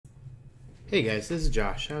Hey guys, this is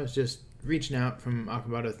Josh. I was just reaching out from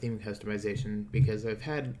Acrobato theme customization because I've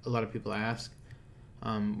had a lot of people ask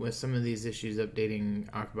with some of these issues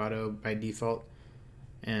updating Acrobato by default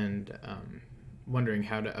and wondering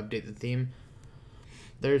how to update the theme.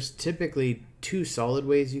 There's typically two solid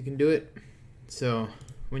ways you can do it. So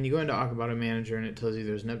when you go into Acrobato Manager and it tells you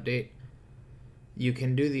there's an update, you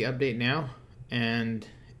can do the update now and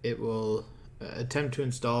it will attempt to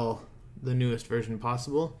install the newest version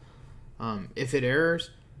possible. If it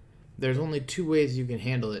errors, there's only two ways you can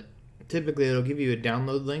handle it. Typically, it'll give you a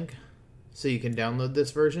download link, so you can download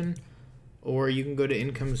this version, or you can go to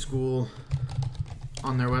Income School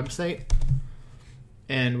on their website.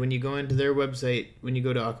 And when you go into their website, when you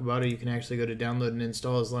go to Acrobato, you can actually go to download and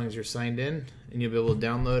install as long as you're signed in, and you'll be able to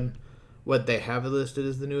download what they have listed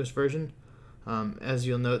as the newest version. As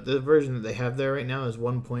you'll note, the version that they have there right now is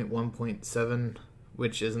 1.1.7,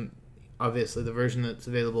 which isn't obviously the version that's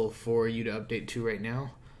available for you to update to right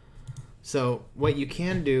now. So what you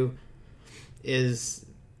can do is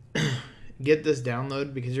get this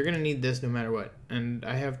download, because you're going to need this no matter what. And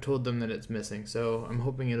I have told them that it's missing, so I'm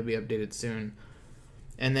hoping it'll be updated soon.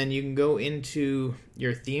 And then you can go into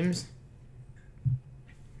your themes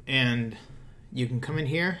and you can come in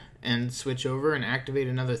here and switch over and activate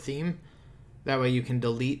another theme. That way you can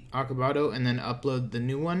delete Acrobato and then upload the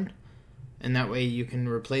new one. And that way you can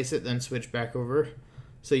replace it, then switch back over.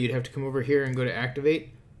 So you'd have to come over here and go to activate,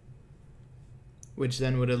 which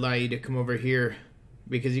then would allow you to come over here,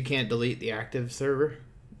 because you can't delete the active server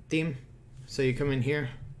theme. So you come in here,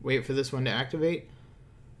 wait for this one to activate.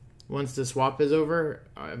 Once the swap is over,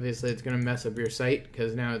 obviously it's going to mess up your site,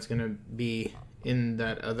 because now it's going to be in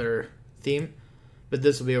that other theme. But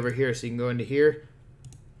this will be over here, so you can go into here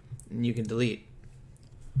and you can delete.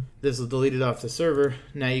 This will delete it off the server.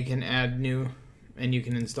 Now you can add new and you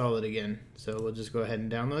can install it again. So we'll just go ahead and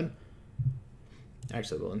download.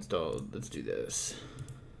 Actually, we'll install, let's do this.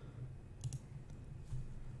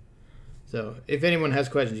 So if anyone has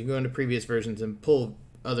questions, you can go into previous versions and pull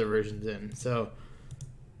other versions in. So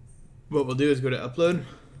what we'll do is go to upload.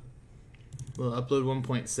 We'll upload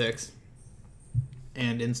 1.6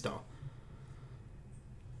 and install.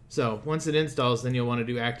 So once it installs, then you'll want to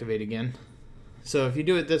do activate again. So if you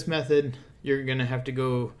do it this method, you're going to have to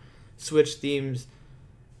go switch themes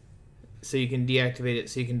so you can deactivate it,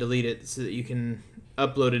 so you can delete it, so that you can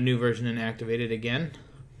upload a new version and activate it again.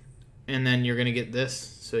 And then you're going to get this,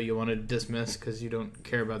 so you'll want to dismiss because you don't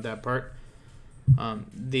care about that part.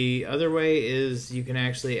 The other way is you can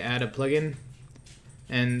actually add a plugin.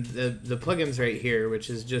 And the plugin's right here, which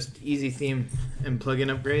is just easy theme and plugin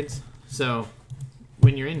upgrades. So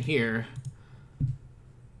when you're in here,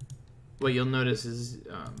 what you'll notice is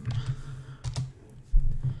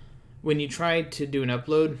when you try to do an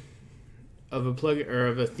upload of a plugin or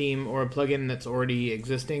of a theme or a plugin that's already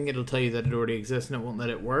existing, it'll tell you that it already exists and it won't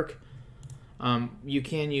let it work. You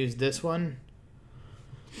can use this one,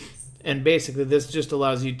 and basically this just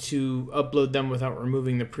allows you to upload them without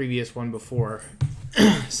removing the previous one before.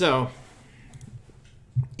 So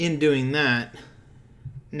in doing that,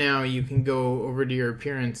 now you can go over to your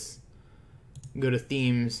appearance, go to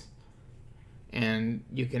themes, and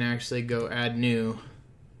you can actually go add new.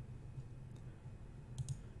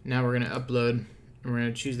 Now we're going to upload, and we're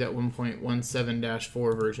going to choose that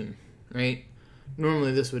 1.17-4 version, right?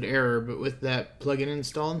 Normally this would error, but with that plugin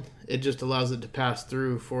installed, it just allows it to pass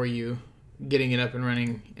through for you, getting it up and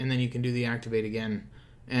running, and then you can do the activate again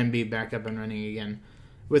and be back up and running again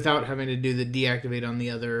without having to do the deactivate on the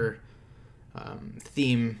other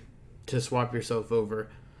theme to swap yourself over.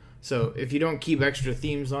 So if you don't keep extra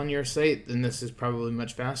themes on your site, then this is probably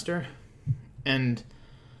much faster. And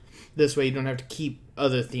this way you don't have to keep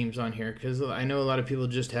other themes on here, because I know a lot of people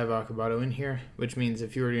just have Acrobato in here, which means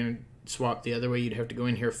if you were going to swap the other way, you'd have to go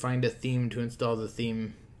in here, find a theme to install the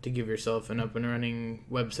theme to give yourself an up and running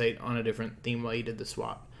website on a different theme while you did the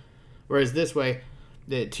swap. Whereas this way,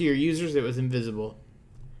 to your users, it was invisible.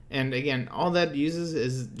 And again, all that uses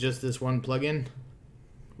is just this one plugin,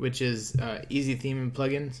 which is Easy Theme and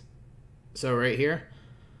Plugins. So right here,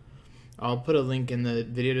 I'll put a link in the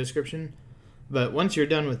video description. But once you're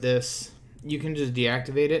done with this, you can just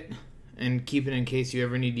deactivate it and keep it in case you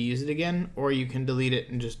ever need to use it again, or you can delete it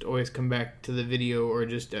and just always come back to the video, or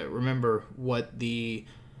just remember what the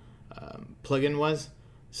plugin was.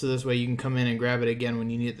 So this way you can come in and grab it again when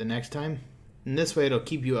you need it the next time. And this way it'll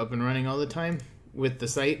keep you up and running all the time with the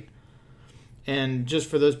site. And just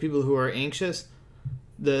for those people who are anxious,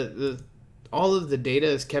 all of the data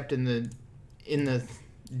is kept in the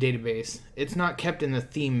database. It's not kept in the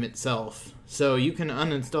theme itself. So you can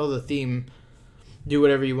uninstall the theme do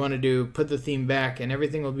whatever you want to do, put the theme back, and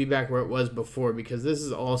everything will be back where it was before, because this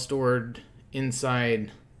is all stored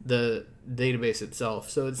inside the database itself.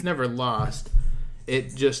 So it's never lost.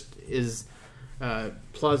 It just is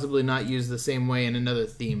plausibly not used the same way in another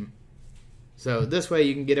theme. So this way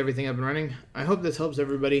you can get everything up and running. I hope this helps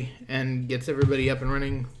everybody and gets everybody up and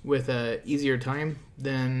running with a easier time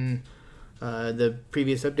than the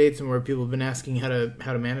previous updates and where people have been asking how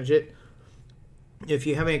to manage it. If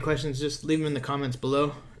you have any questions, just leave them in the comments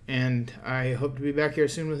below, and I hope to be back here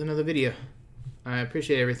soon with another video. I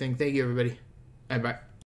appreciate everything. Thank you, everybody. Bye-bye.